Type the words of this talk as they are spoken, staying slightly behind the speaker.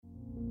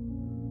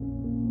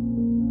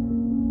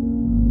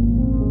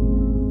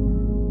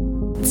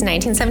It's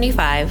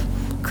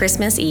 1975,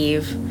 Christmas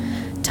Eve.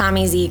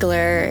 Tommy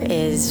Ziegler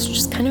is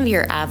just kind of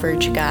your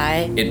average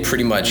guy. It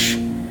pretty much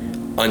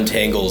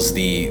untangles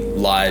the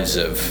lives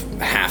of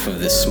half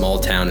of this small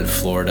town in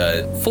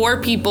Florida.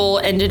 4 people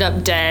ended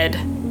up dead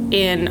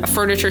in a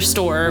furniture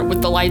store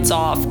with the lights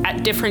off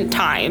at different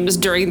times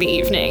during the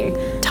evening.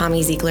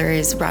 Tommy Ziegler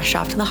is rushed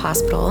off to the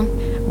hospital,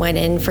 went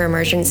in for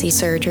emergency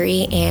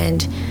surgery,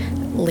 and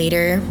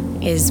later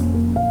is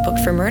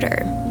booked for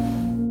murder.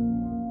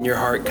 Your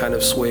heart kind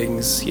of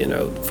swings,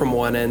 from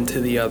one end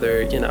to the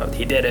other.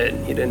 He did it,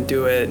 he didn't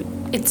do it.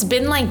 It's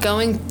been like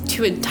going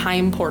to a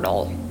time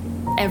portal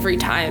every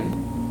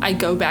time I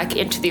go back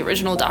into the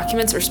original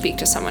documents or speak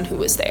to someone who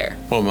was there.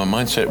 Well, my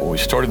mindset when we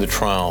started the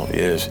trial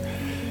is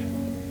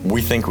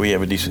we think we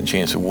have a decent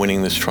chance of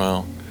winning this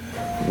trial.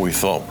 We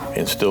thought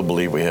and still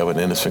believe we have an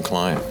innocent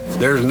client.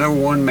 There's no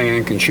one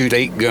man can shoot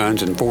 8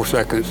 guns in 4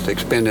 seconds,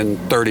 expending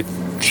 30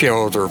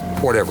 shells or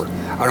whatever.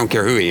 I don't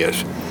care who he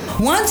is.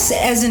 Once,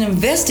 as an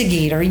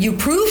investigator, you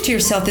prove to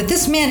yourself that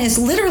this man is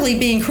literally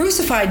being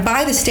crucified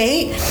by the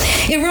state,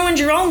 it ruined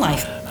your own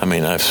life. I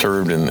mean, I've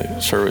served in the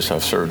service,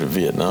 I've served in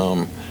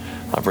Vietnam,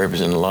 I've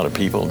represented a lot of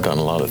people, done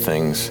a lot of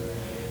things.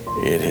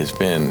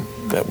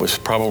 That was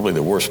probably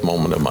the worst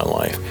moment of my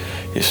life,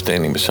 is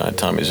standing beside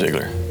Tommy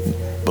Ziegler,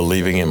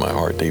 believing in my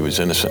heart that he was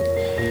innocent,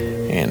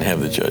 and have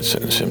the judge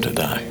sentence him to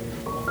die.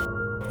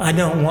 I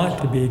don't want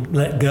to be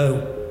let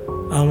go.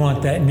 I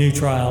want that new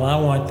trial. I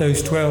want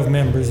those 12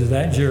 members of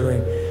that jury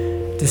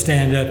to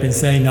stand up and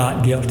say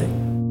not guilty.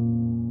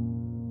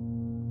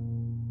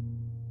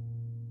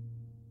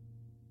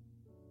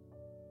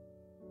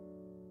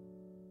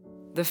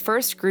 The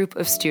first group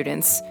of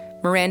students,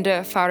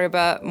 Miranda,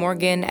 Fariba,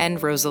 Morgan,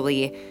 and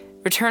Rosalie,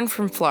 returned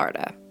from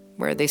Florida,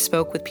 where they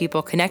spoke with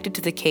people connected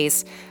to the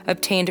case,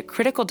 obtained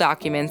critical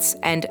documents,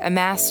 and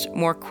amassed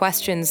more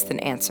questions than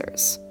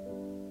answers.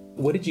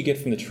 What did you get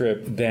from the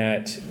trip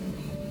that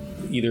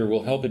either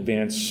will help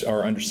advance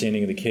our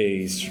understanding of the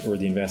case or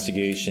the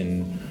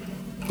investigation,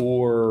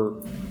 or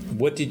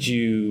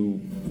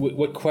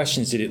what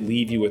questions did it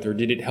leave you with, or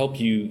did it help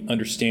you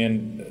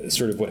understand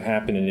sort of what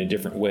happened in a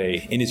different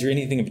way? And is there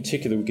anything in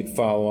particular we could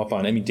follow up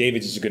on? I mean,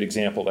 Davids is a good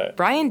example of that.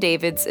 Brian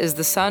Davids is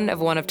the son of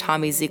one of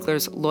Tommy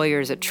Ziegler's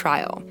lawyers at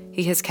trial.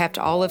 He has kept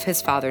all of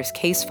his father's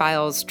case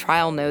files,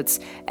 trial notes,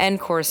 and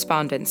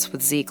correspondence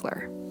with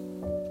Ziegler.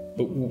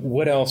 But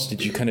what else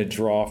did you kind of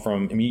draw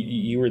from? I mean,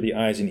 you were the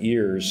eyes and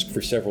ears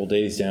for several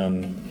days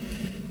down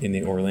in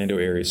the Orlando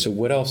area. So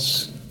what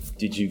else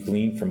did you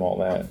glean from all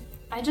that?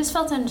 I just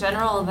felt in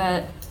general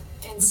that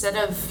instead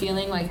of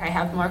feeling like I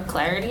have more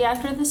clarity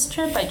after this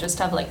trip, I just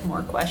have like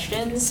more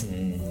questions.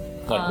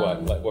 Like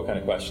what? Like what kind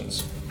of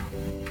questions?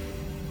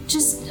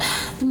 Just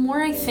the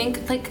more I think,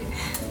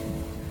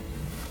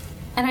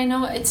 and I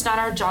know it's not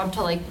our job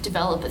to like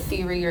develop a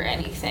theory or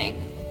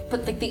anything,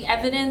 but like the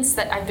evidence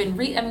that I've been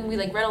we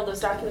like read all those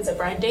documents at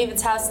Brian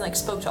Davids' house and like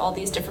spoke to all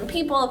these different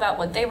people about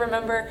what they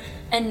remember,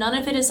 and none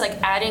of it is like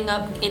adding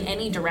up in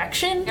any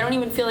direction. I don't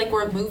even feel like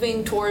we're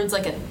moving towards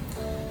like a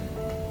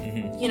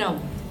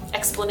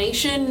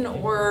explanation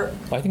or...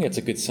 I think that's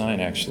a good sign,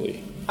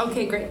 actually.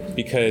 Okay, great.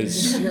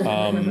 Because,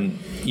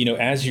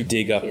 as you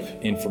dig up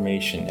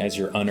information, as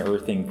you're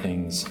unearthing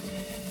things,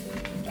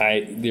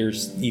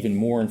 there's even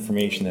more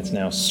information that's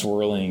now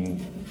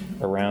swirling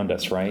around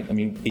us, right? I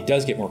mean, it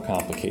does get more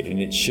complicated, and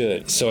it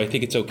should. So I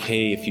think it's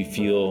okay if you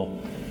feel,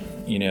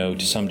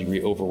 to some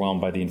degree overwhelmed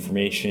by the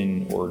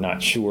information or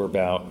not sure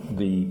about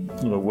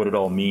what it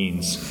all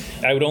means.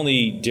 I would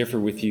only differ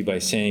with you by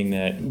saying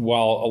that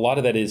while a lot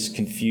of that is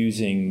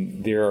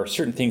confusing, there are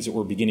certain things that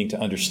we're beginning to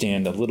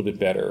understand a little bit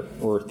better,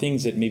 or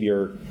things that maybe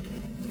are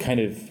kind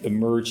of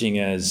emerging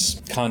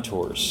as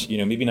contours,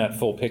 maybe not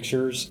full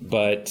pictures,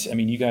 but I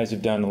mean, you guys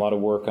have done a lot of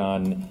work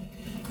on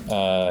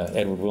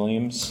Edward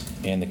Williams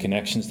and the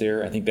connections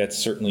there. I think that's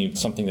certainly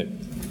something that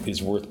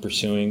is worth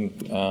pursuing.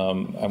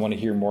 I want to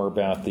hear more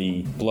about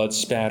the blood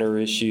spatter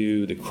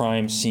issue, the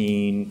crime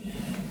scene,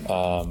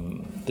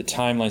 the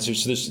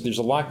timelines. There's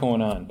a lot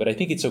going on, but I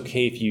think it's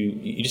okay if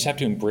you just have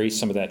to embrace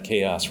some of that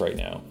chaos right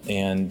now.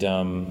 And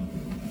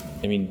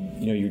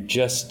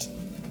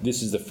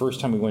this is the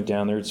first time we went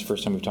down there. It's the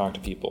first time we've talked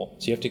to people.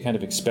 So you have to kind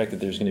of expect that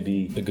there's going to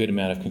be a good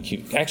amount of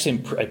confusion.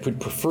 Actually, I would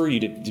prefer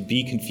you to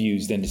be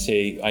confused than to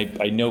say,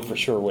 I know for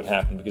sure what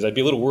happened, because I'd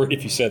be a little worried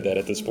if you said that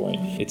at this point.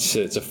 It's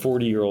a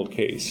 40-year-old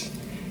case,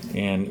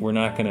 and we're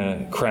not going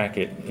to crack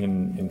it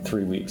in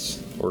 3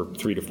 weeks or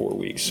 3 to 4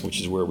 weeks,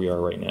 which is where we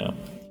are right now.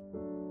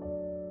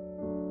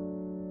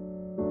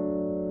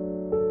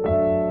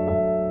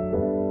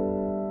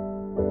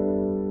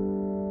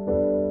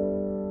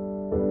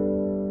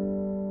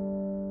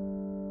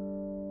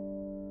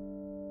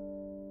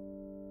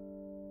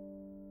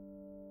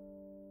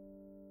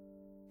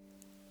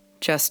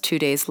 Just 2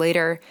 days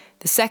later,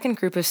 the second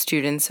group of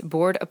students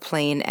board a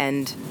plane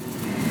and...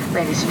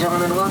 Ladies and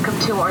gentlemen, welcome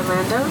to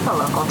Orlando. The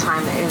local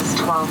time is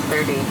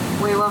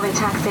 12:30. We will be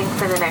taxiing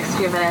for the next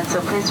few minutes,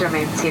 so please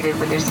remain seated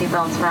with your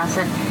seatbelts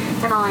fastened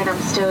and all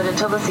items stowed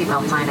until the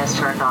seatbelt sign is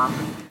turned off.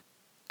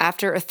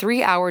 After a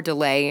 3-hour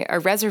delay, a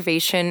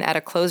reservation at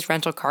a closed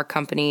rental car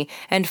company,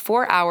 and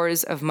 4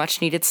 hours of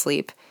much-needed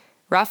sleep,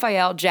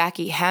 Raphael,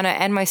 Jackie, Hannah,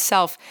 and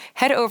myself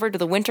head over to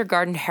the Winter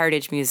Garden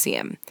Heritage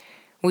Museum.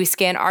 We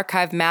scan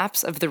archive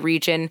maps of the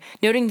region,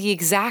 noting the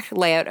exact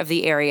layout of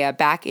the area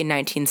back in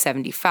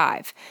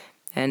 1975.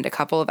 And a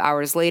couple of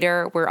hours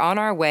later, we're on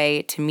our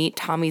way to meet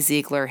Tommy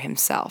Ziegler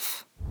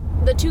himself.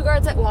 The 2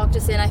 guards that walked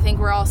us in, I think,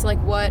 were also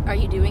like, "What are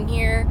you doing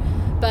here?"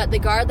 But the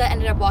guard that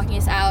ended up walking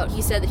us out,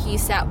 he said that he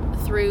sat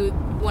through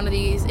one of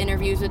these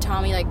interviews with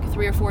Tommy like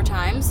 3 or 4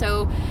 times,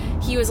 so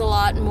he was a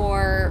lot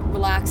more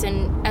relaxed.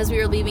 And as we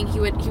were leaving, he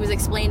was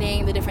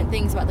explaining the different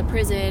things about the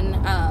prison,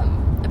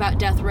 about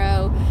death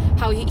row,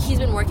 how he's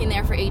been working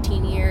there for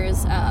 18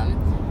 years,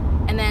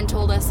 and then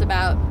told us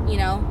about,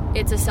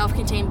 it's a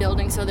self-contained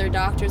building, so their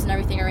doctors and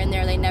everything are in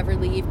there. They never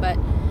leave, but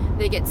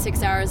they get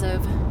 6 hours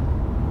of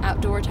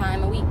outdoor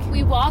time a week.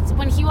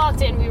 When he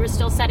walked in, we were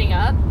still setting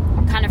up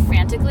kind of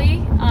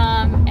frantically,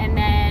 and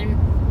then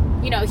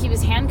he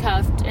was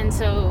handcuffed, and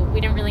so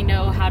we didn't really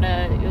know how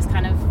to, it was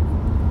kind of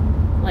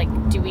like,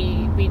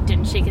 we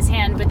didn't shake his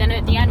hand, but then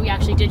at the end we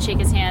actually did shake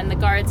his hand. The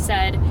guard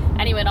said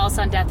anyone else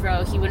on death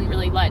row he wouldn't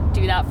really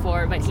do that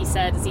for, but he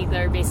said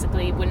Ziegler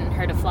basically wouldn't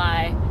hurt a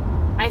fly.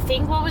 I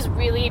think what was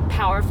really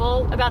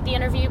powerful about the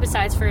interview,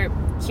 besides for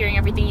hearing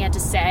everything he had to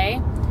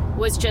say,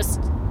 was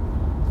just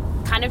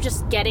kind of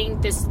just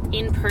getting this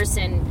in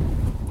person.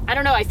 I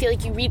don't know, I feel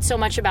like you read so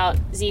much about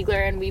Ziegler,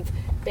 and we've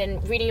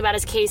been reading about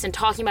his case and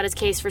talking about his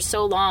case for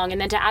so long,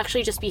 and then to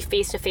actually just be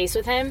face to face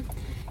with him.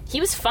 He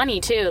was funny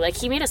too, like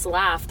he made us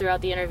laugh throughout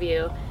the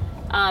interview.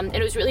 And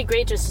it was really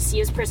great just to see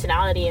his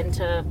personality and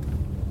to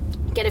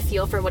get a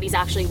feel for what he's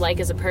actually like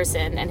as a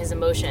person and his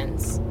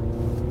emotions.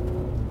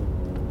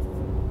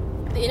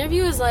 The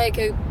interview was like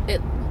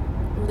at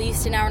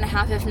least an hour and a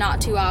half, if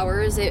not 2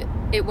 hours. It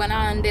went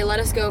on, they let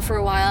us go for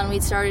a while, and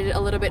we'd started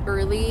a little bit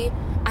early.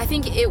 I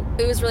think it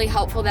was really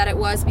helpful that it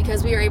was,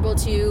 because we were able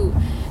to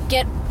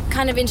get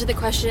kind of into the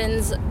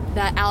questions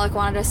that Alec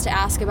wanted us to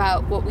ask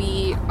about what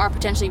we are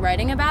potentially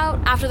writing about.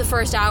 After the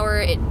first hour,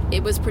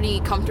 it was pretty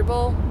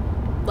comfortable.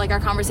 Like, our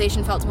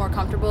conversation felt more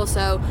comfortable,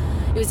 so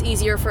it was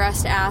easier for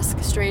us to ask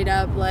straight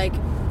up, like,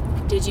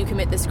 did you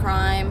commit this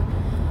crime?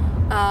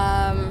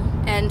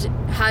 And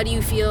how do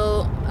you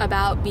feel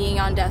about being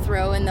on death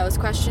row, and those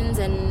questions,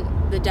 and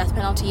the death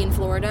penalty in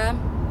Florida?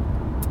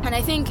 And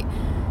I think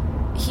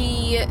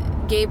he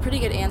gave pretty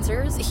good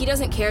answers. He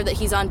doesn't care that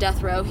he's on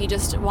death row. He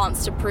just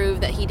wants to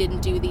prove that he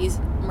didn't do these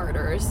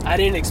murders. I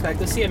didn't expect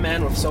to see a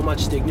man with so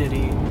much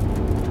dignity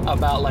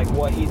about like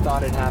what he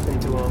thought had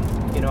happened to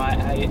him.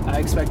 I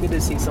expected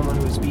to see someone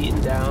who was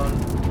beaten down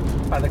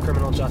by the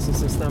criminal justice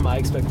system. I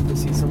expected to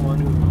see someone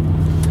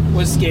who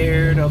was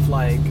scared of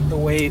like the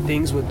way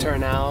things would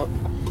turn out.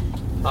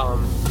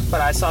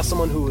 But I saw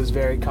someone who was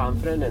very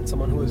confident and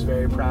someone who was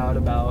very proud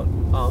about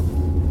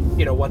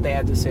what they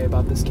had to say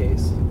about this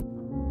case.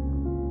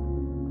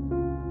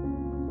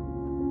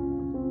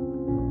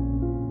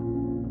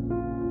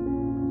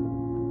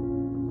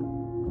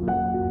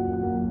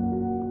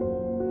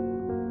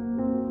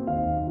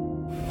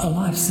 A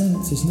life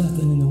sentence is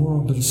nothing in the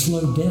world but a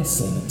slow death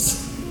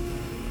sentence.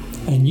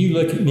 And you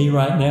look at me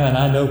right now and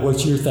I know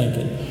what you're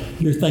thinking.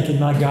 You're thinking,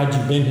 my God,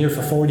 you've been here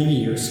for 40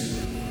 years.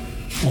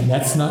 And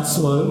that's not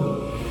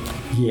slow.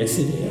 Yes,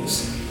 it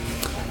is.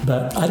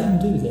 But I didn't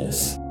do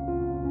this.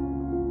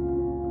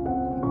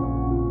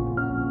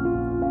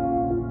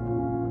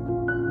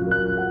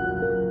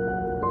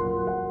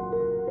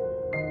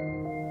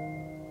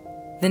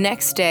 The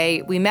next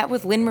day, we met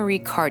with Lynn Marie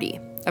Carty,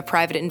 a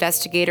private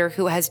investigator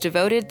who has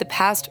devoted the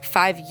past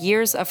 5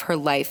 years of her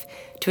life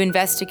to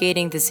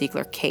investigating the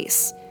Ziegler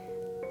case.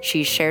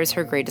 She shares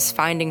her greatest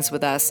findings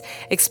with us,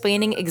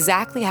 explaining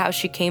exactly how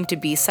she came to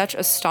be such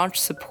a staunch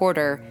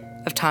supporter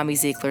of Tommy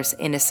Ziegler's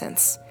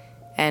innocence,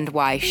 and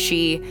why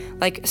she,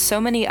 like so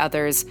many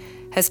others,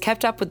 has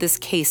kept up with this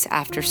case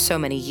after so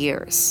many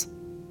years.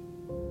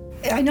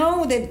 I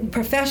know that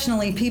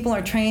professionally people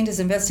are trained as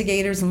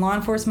investigators and law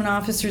enforcement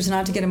officers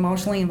not to get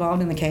emotionally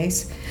involved in the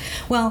case.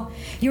 Well,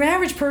 your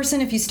average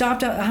person, if you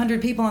stopped 100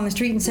 people on the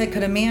street and said,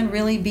 could a man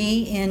really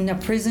be in a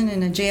prison,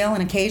 in a jail,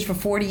 in a cage for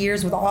 40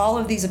 years with all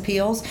of these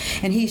appeals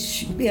and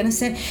he's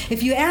innocent?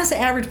 If you ask the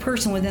average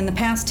person within the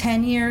past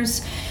 10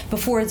 years,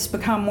 before it's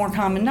become more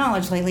common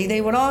knowledge lately,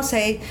 they would all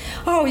say,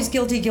 oh, he's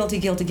guilty, guilty,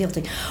 guilty,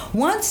 guilty.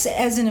 Once,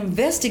 as an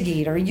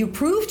investigator, you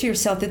prove to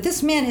yourself that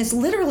this man is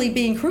literally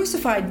being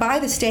crucified by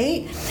the state,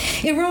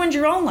 it ruined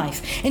your own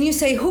life. And you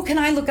say, who can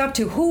I look up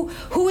to?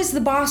 Who is the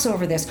boss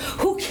over this?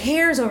 Who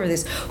cares over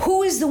this?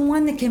 Who is the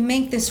one that can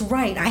make this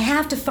right? I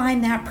have to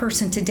find that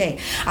person today.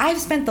 I've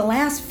spent the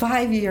last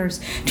 5 years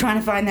trying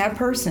to find that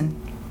person.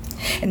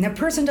 And that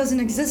person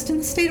doesn't exist in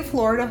the state of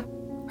Florida.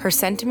 Her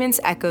sentiments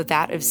echo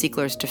that of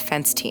Ziegler's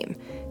defense team,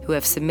 who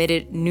have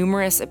submitted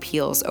numerous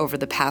appeals over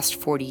the past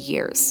 40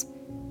 years.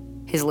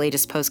 His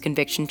latest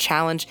post-conviction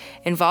challenge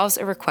involves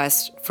a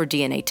request for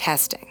DNA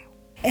testing.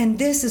 And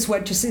this is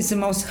what just is the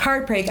most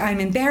heartbreak. I'm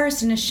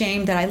embarrassed and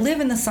ashamed that I live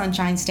in the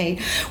Sunshine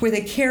State where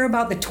they care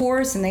about the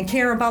tourists and they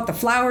care about the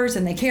flowers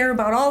and they care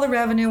about all the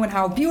revenue and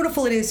how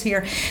beautiful it is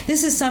here.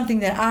 This is something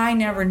that I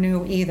never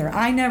knew either.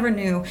 I never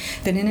knew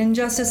that an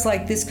injustice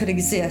like this could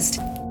exist.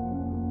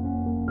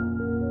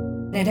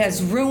 It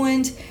has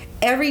ruined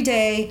every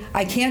day.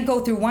 I can't go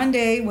through one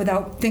day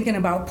without thinking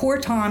about poor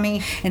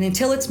Tommy, and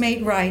until it's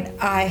made right,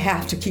 I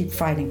have to keep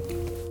fighting.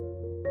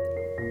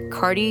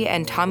 Cardi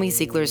and Tommy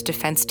Ziegler's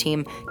defense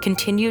team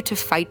continue to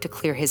fight to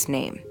clear his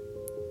name.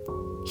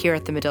 Here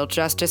at the Medill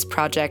Justice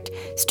Project,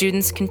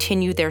 students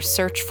continue their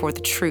search for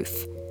the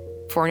truth,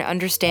 for an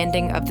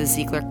understanding of the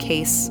Ziegler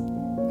case,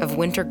 of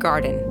Winter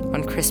Garden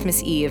on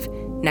Christmas Eve,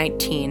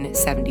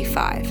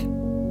 1975.